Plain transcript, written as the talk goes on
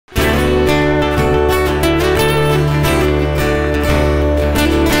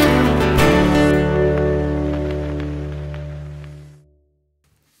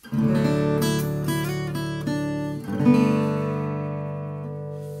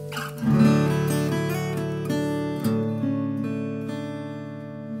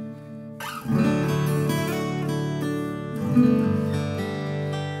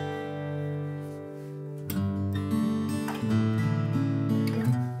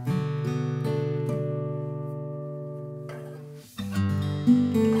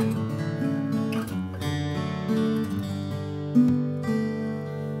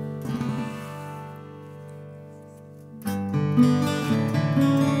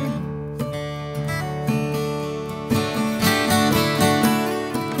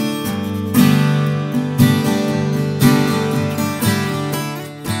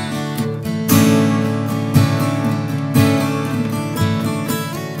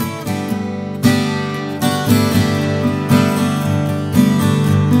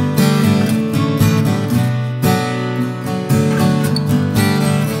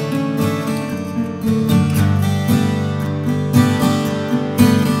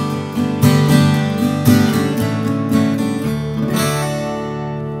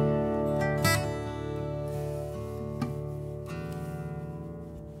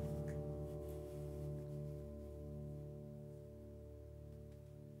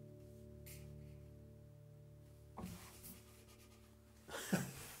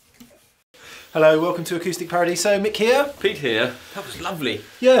Hello, welcome to Acoustic Paradiso. Mick here. Pete here. That was lovely.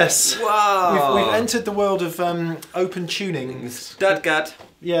 Yes. Wow. We've entered the world of open tunings. Dadgad.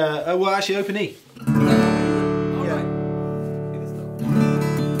 Yeah, well actually open E. Yeah.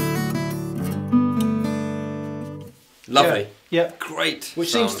 Lovely. Yeah. Great.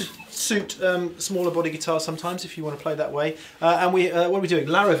 Which sound. seems to suit smaller body guitars sometimes if you want to play that way. And we, what are we doing?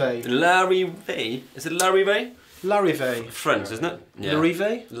 Larrivée. Larrivee. Is it Larrivee? Larrivée. French, isn't it? Yeah.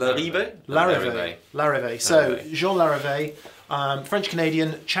 Larrivée? Larrivee? Larrivée. Larrivée. So, Jean Larrivée,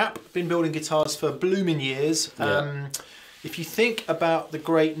 French-Canadian chap, been building guitars for blooming years. If you think about the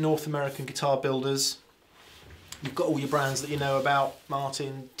great North American guitar builders, you've got all your brands that you know about,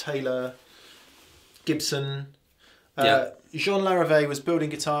 Martin, Taylor, Gibson. Jean Larrivée was building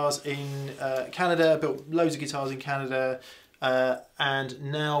guitars in Canada, built loads of guitars in Canada, and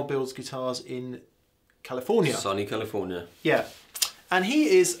now builds guitars in California. Sunny California. Yeah. And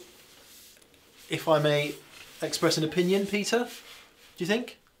he is, if I may express an opinion, Peter, do you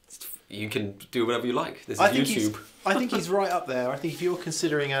think? You can do whatever you like. This is YouTube. I think he's right up there. I think if you're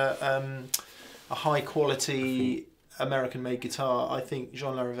considering a high quality American made guitar, I think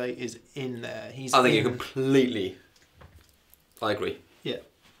Jean Larrivée is in there. I think you completely... I agree. Yeah.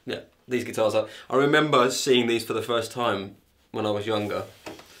 Yeah. These guitars are... I remember seeing these for the first time when I was younger.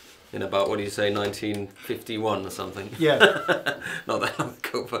 In about, what do you say, 1951 or something? Yeah. Not that long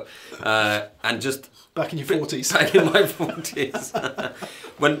ago, but... and just... Back in your 40s. Back in my 40s.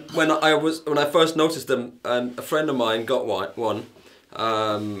 when I first noticed them, a friend of mine got one,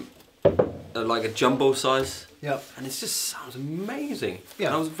 like a jumbo size. Yeah. And it just sounds amazing. Yeah.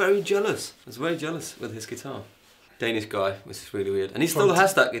 And I was very jealous. I was very jealous with his guitar. Danish guy, which is really weird. And he still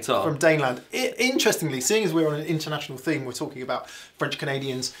has that guitar. From Daneland. Interestingly, seeing as we're on an international theme, we're talking about French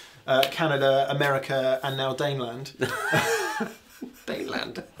Canadians, Canada, America, and now Daneland.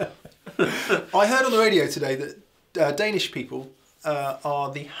 Daneland. I heard on the radio today that Danish people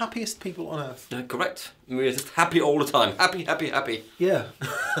are the happiest people on earth. Correct. We're just happy all the time. Happy, happy, happy. Yeah.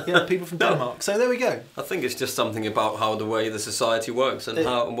 Yeah, people from Denmark. So there we go. I think it's just something about how the way the society works and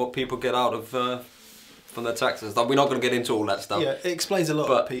what people get out of from their taxes. We're not going to get into all that stuff. Yeah, it explains a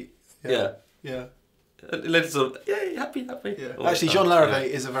lot, Pete. Yeah. Yeah. Let's sort of, yay, happy, happy. Yeah. Actually, Jean Larrivée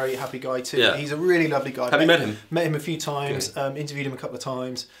is a very happy guy too. Yeah. He's a really lovely guy. Have you met him? Met him a few times, interviewed him a couple of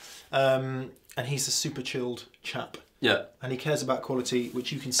times, and he's a super chilled chap. Yeah. And he cares about quality,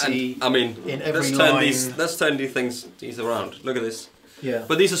 which you can see in every line. Let's turn these things around. Look at this. Yeah.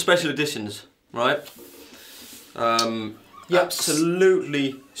 But these are special editions, right?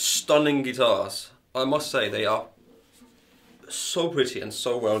 Absolutely stunning guitars. I must say they are so pretty and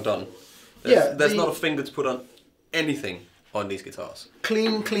so well done. There's not a finger to put on anything on these guitars.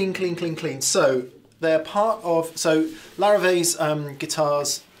 Clean, clean, clean, clean, clean. So they're part of... So Larrivée's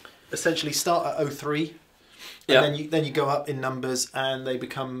guitars essentially start at 03. And then you go up in numbers and they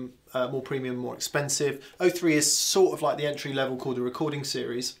become more premium, more expensive. 03 is sort of like the entry level called the recording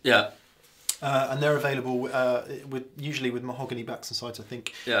series. Yeah. And they're available usually with mahogany backs and sides, I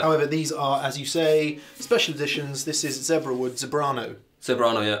think. Yeah. However, these are, as you say, special editions. This is Zebra wood, Zebrano.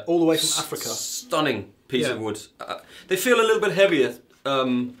 Zebrano, yeah. All the way from Africa. Stunning piece of wood. They feel a little bit heavier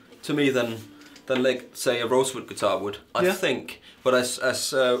to me than like, say, a rosewood guitar would, I think. But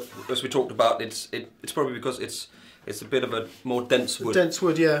as we talked about, it's probably because it's a bit of a more dense wood. Dense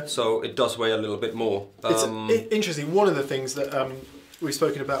wood, yeah. So it does weigh a little bit more. It's interesting. One of the things that we've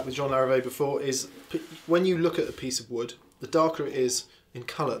spoken about with Jean Larrivée before is when you look at a piece of wood, the darker it is in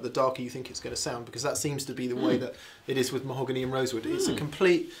colour, the darker you think it's going to sound, because that seems to be the way that it is with mahogany and rosewood. It's a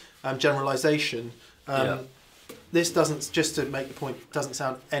complete generalisation. This doesn't, just to make the point, doesn't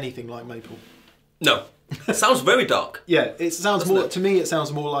sound anything like maple. No, It sounds very dark. Yeah, it sounds more. To me, it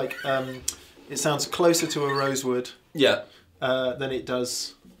sounds more like it sounds closer to a rosewood. Yeah. Than it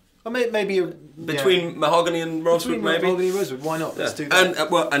does. Or maybe between mahogany and rosewood, maybe. Mahogany and rosewood. Why not? Let's do that.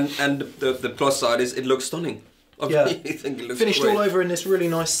 And the plus side is it looks stunning. Yeah. I think it looks finished great. all over in this really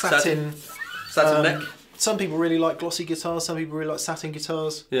nice satin neck. Some people really like glossy guitars. Some people really like satin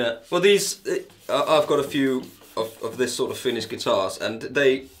guitars. Yeah. Well, these I've got a few of this sort of finished guitars, and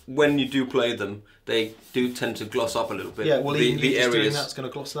they, when you do play them, they do tend to gloss up a little bit. Yeah. Well, the areas doing that's going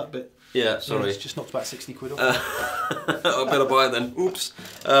to gloss that bit. Yeah. Sorry. It's just knocked about 60 quid off. I better buy it then. Oops.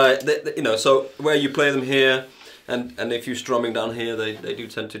 You know, so where you play them here, and if you're strumming down here, they do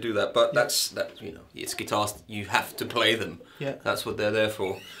tend to do that. But that's you know, it's guitars. You have to play them. Yeah. That's what they're there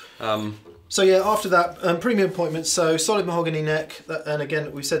for. So yeah, after that, premium appointments. So solid mahogany neck, and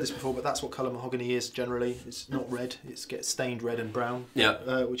again we've said this before, but that's what colour mahogany is generally. It's not red; it gets stained red and brown.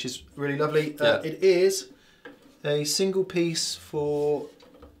 Yeah. Which is really lovely. Yeah. It is a single piece for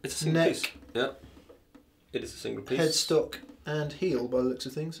It's a single neck, piece. Yeah. It is a single piece. headstock, and heel by the looks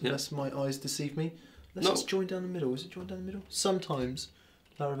of things, Yeah. unless my eyes deceive me. Unless it's joined down the middle. Is it joined down the middle? Sometimes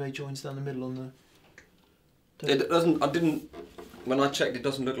Larrivee joins down the middle on the. It doesn't. I didn't. When I checked, it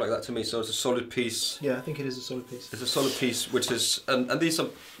doesn't look like that to me. So it's a solid piece. Yeah, I think it is a solid piece. It's a solid piece, which is, and these are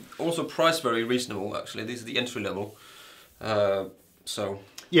also priced very reasonable. Actually, these are the entry level. So.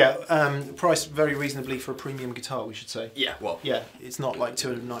 Yeah, priced very reasonably for a premium guitar, we should say. Yeah. Well. Yeah, it's not like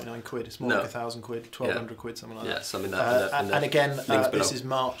 299 quid. It's more like 1,000 quid, 1,200 quid, something like that. Yeah, something that. And again, this is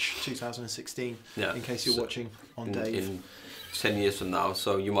March 2016. Yeah. In case you're watching on Dave. In 10 years from now,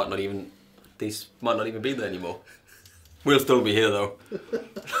 so you might not even. These might not even be there anymore. We'll still be here though.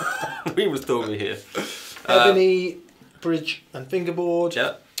 We will still be here. Ebony bridge and fingerboard.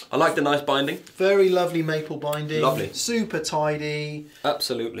 Yeah, I like the nice binding. Very lovely maple binding. Lovely. Super tidy.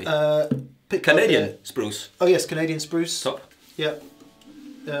 Absolutely. Canadian spruce. Oh yes, Canadian spruce. Top. Yeah.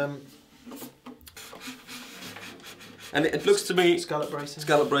 And it looks to me. Scallop bracing.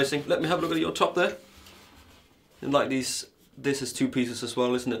 Scallop bracing. Let me have a look at your top there. And like these, this is two pieces as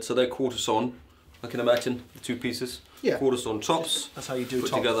well, isn't it? So they're quarter sawn. I can imagine the two pieces. Yeah. Quarter sawn tops. That's how you do put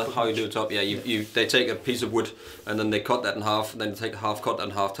top. Together. How you do a top? Yeah. They take a piece of wood and then they cut that in half. And then they take a half, cut that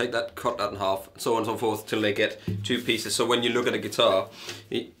in half. Take that, cut that in half, so on and so forth till they get two pieces. So when you look at a guitar,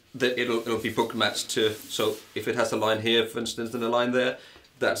 it'll be book matched to. So if it has a line here, for instance, and a line there,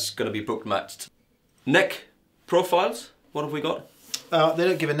 that's going to be book matched. Neck profiles. What have we got? They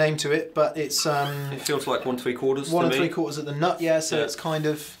don't give a name to it, but it's. It feels like 1 3/4. 1 3/4 at the nut, yeah. So it's kind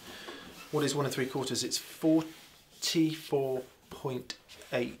of. What is 1 3/4? It's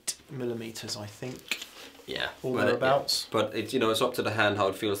 44.8 millimeters, I think. Yeah, or thereabouts. Yeah. But it's, you know, it's up to the hand how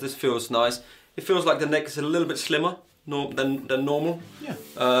it feels. This feels nice. It feels like the neck is a little bit slimmer than normal. Yeah.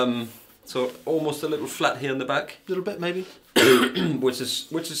 So almost a little flat here in the back. A little bit maybe. which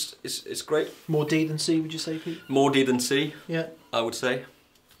is great. More D than C, would you say, Pete? More D than C. Yeah. I would say.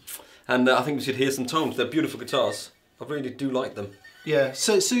 And I think we should hear some tones. They're beautiful guitars. I really do like them. Yeah,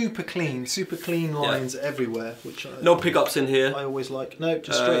 so super clean lines everywhere. Which no pickups in here. I always like. No,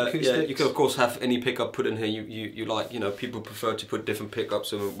 just straight acoustics. Yeah, you can of course have any pickup put in here you like. You know, people prefer to put different pickups,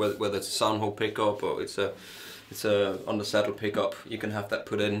 so whether it's a sound hole pickup or it's a on the saddle pickup. You can have that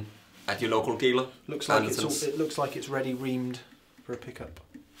put in at your local dealer. Looks like it looks like it's ready reamed for a pickup.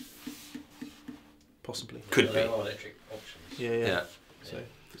 Possibly. Could be. There are electric options. Yeah. So.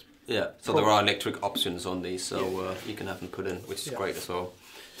 Yeah, so there are electric options on these, so you can have them put in, which is great as well.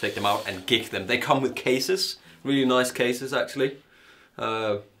 Take them out and gig them. They come with cases, really nice cases actually,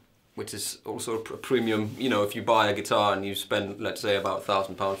 which is also a premium. You know, if you buy a guitar and you spend, let's say, about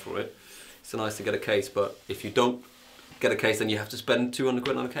 £1,000 for it, it's nice to get a case. But if you don't get a case, then you have to spend 200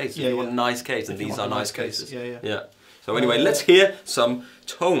 quid on a case. Yeah, if you want a nice case, and these are nice cases. Yeah. So anyway, let's hear some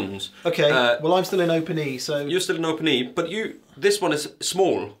tones. Okay. Well, I'm still in open E, so you're still in open E, but this one is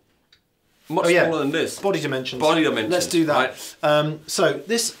small. Much smaller than this. Body dimensions. Body dimensions. Let's do that. Right. So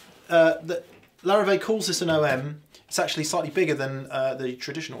this, Larrivee calls this an OM. It's actually slightly bigger than the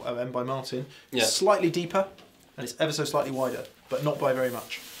traditional OM by Martin. Yeah. Slightly deeper, and it's ever so slightly wider, but not by very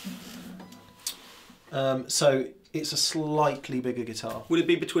much. So it's a slightly bigger guitar. Would it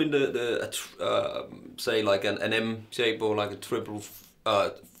be between say like an M shape or like a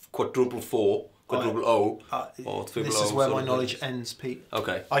quadruple 4? Quadruple O or triple O. This is where my knowledge ends, Pete.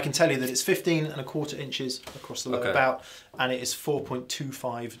 Okay. I can tell you that it's 15¼ inches across the lower bout, and it is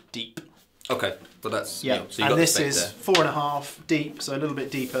 4.25 deep. Okay, but that's yeah. You know, so you and got this the is there. 4.5 deep, so a little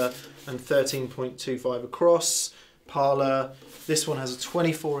bit deeper, and 13.25 across. Parlour. This one has a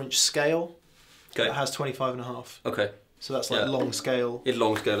 24-inch scale. Okay. It has 25.5. Okay. So that's like long scale.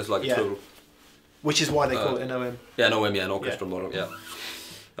 Long scale is like a triple. Which is why they call it an OM. Yeah, an OM, yeah, an orchestral model, yeah.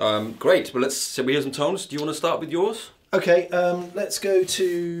 Great, well, shall we hear some tones? Do you want to start with yours? Okay, let's go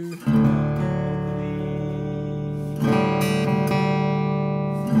to...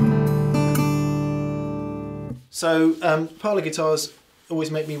 So, parlour guitars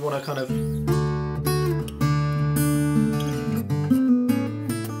always make me want to kind of...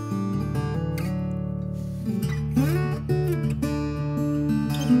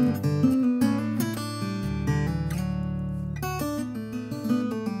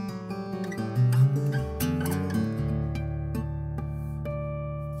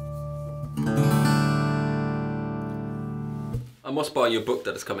 I must buy your book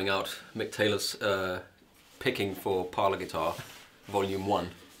that is coming out, Mick Taylor's Picking for Parlour Guitar, Volume 1,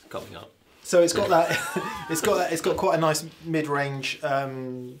 coming out. So it's got that. It's got quite a nice mid-range.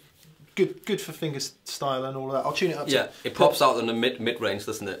 Good for finger style and all of that. I'll tune it up. Yeah, it pops out in the mid-range,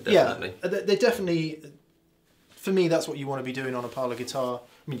 doesn't it? Definitely. Yeah, they definitely. For me, that's what you want to be doing on a parlour guitar. I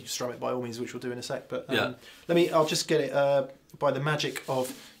mean, you strum it by all means, which we'll do in a sec. But yeah. I'll just get it by the magic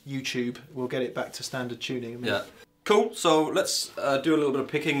of YouTube. We'll get it back to standard tuning. Yeah. Cool. So let's do a little bit of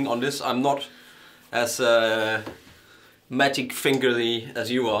picking on this. I'm not as magic fingerly as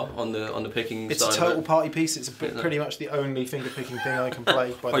you are on the picking. It's a total party piece. It's pretty much the only finger picking thing I can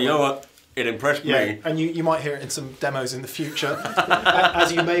play. Well, you know what? It impressed me. And you might hear it in some demos in the future,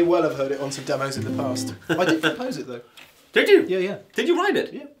 as you may well have heard it on some demos in the past. I did compose it though. Did you? Yeah, yeah. Did you write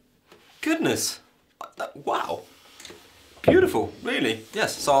it? Yeah. Goodness. Wow. Beautiful. Really.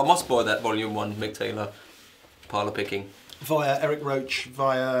 Yes. So I must buy that Volume 1 Mick Taylor parlour picking. Via Eric Roach,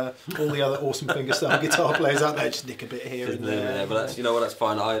 via all the other awesome fingerstyle guitar players out there, just nick a bit here and there. Yeah, but that's, you know what, that's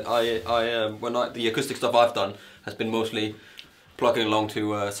fine. The acoustic stuff I've done has been mostly plugging along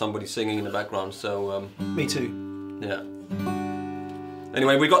to somebody singing in the background. So me too. Yeah.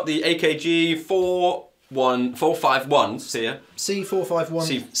 Anyway, we got the AKG 451s here.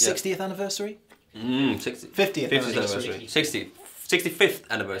 C451 60th anniversary. 50th anniversary. 65th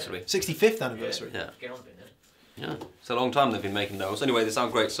anniversary. 65th anniversary. Yeah. Yeah, it's a long time they've been making those. Anyway, they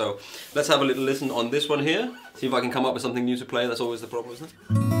sound great, so let's have a little listen on this one here. See if I can come up with something new to play. That's always the problem, isn't it?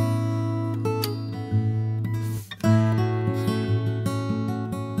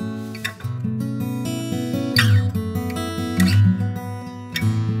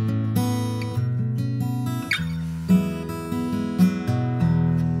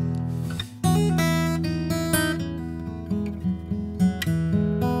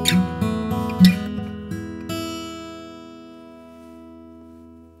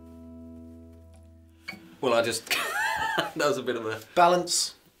 Well, I just that was a bit of a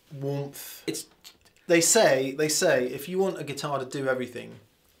balance, warmth. They say if you want a guitar to do everything,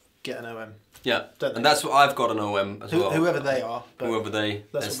 get an OM. Yeah, and that's what I've got an OM as well. Whoever they are. Whoever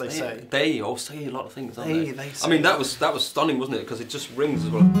that's what they say. They all say a lot of things, don't they? They say I mean, that was stunning, wasn't it? Because it just rings as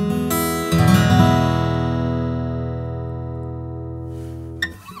well.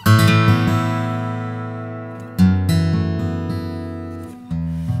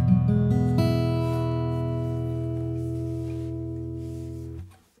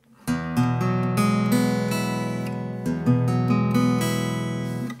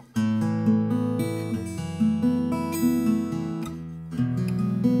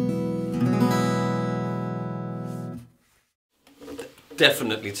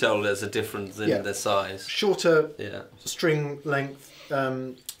 Definitely tell there's a difference in the size. Shorter string length,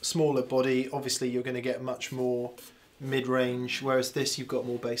 smaller body. Obviously, you're going to get much more mid-range. Whereas this, you've got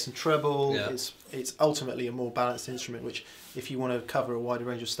more bass and treble. Yeah. It's ultimately a more balanced instrument. Which, if you want to cover a wider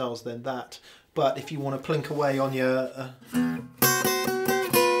range of styles, then that. But if you want to plink away on your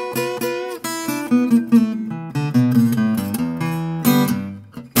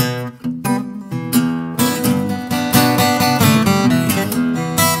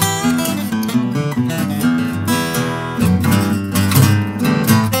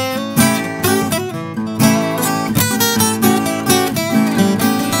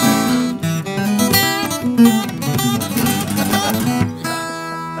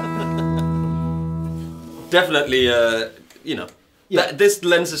definitely, you know, this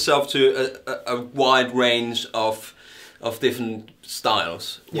lends itself to a wide range of different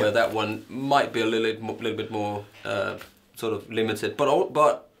styles, where that one might be a little bit more sort of limited.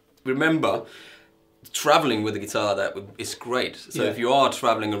 But remember, traveling with a guitar is great. So if you are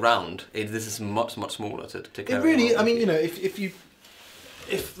traveling around, this is much smaller to carry. It really, I mean, you know,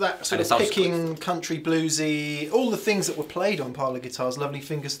 if that sort of picking, country bluesy, all the things that were played on parlour guitars, lovely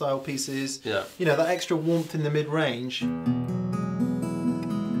fingerstyle pieces, you know, that extra warmth in the mid-range.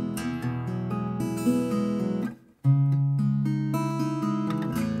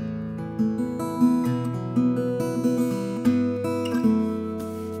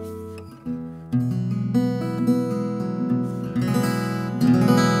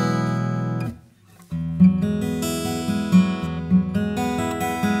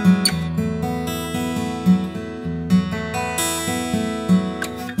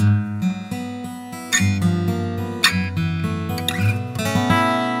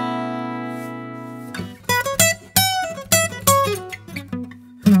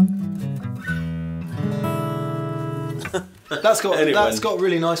 That's got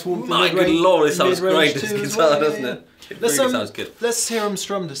really nice warmth. My good lord, it sounds great, this guitar, doesn't it? It really sounds good. Let's hear them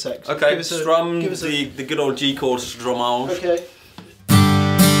strummed a sec. Okay, strum the good old G chord strummage. Okay.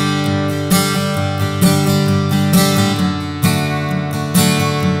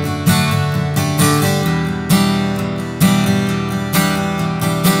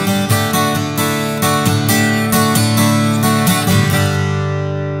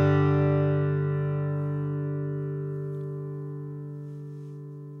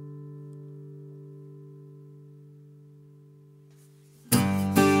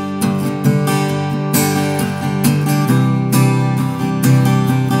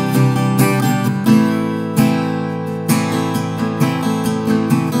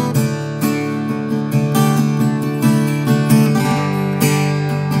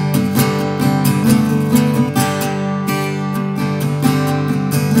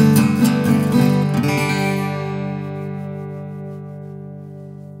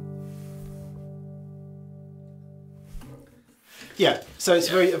 Yeah, so it's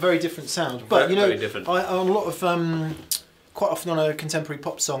a very different sound. But you know, on a lot of quite often on a contemporary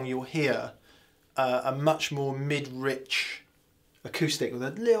pop song, you'll hear a much more mid-rich acoustic with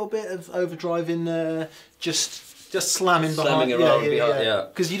a little bit of overdrive in there, just slamming behind. Yeah.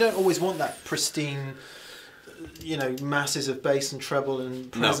 Because you don't always want that pristine, you know, masses of bass and treble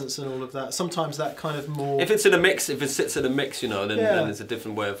and presence and all of that. Sometimes that kind of more. If it's in a mix, if it sits in a mix, you know, then there's a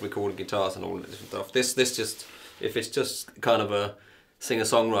different way of recording guitars and all that different stuff. This just. If it's just kind of a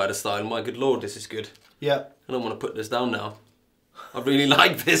singer-songwriter style, my good lord, this is good. Yeah. I don't want to put this down now. I really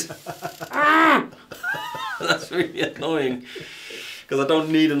like this. That's really annoying. Because I don't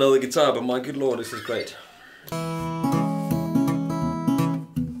need another guitar, but my good lord, this is great.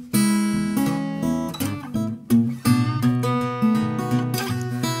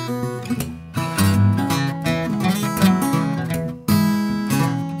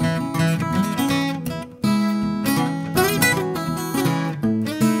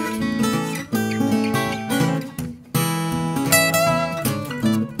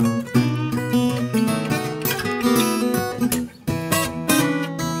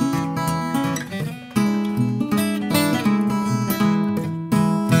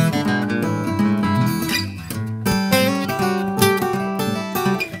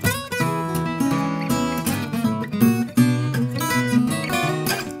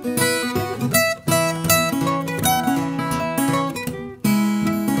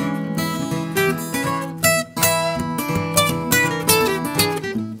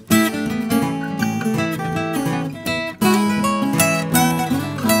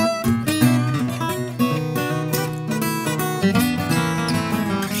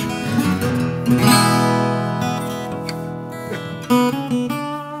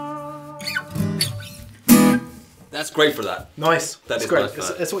 That's great for that. Nice. That's great.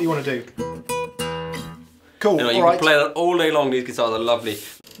 Nice. That's what you want to do. Cool. You know, you can play that all day long. These guitars are lovely.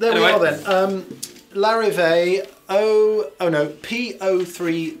 There we are then. Larrivee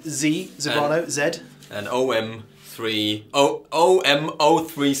P-03z Zebrano Z. And OM-03z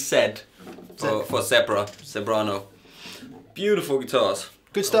for Zebra, Zebrano. Beautiful guitars.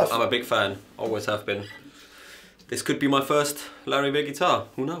 Good stuff. I'm a big fan. Always have been. This could be my first Larrivee guitar.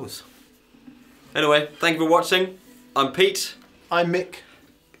 Who knows? Anyway, thank you for watching. I'm Pete. I'm Mick.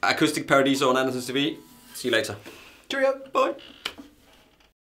 Acoustic Paradiso on Andertons TV. See you later. Cheerio. Bye.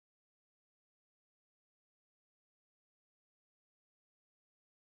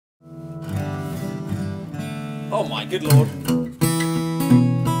 Oh my good lord.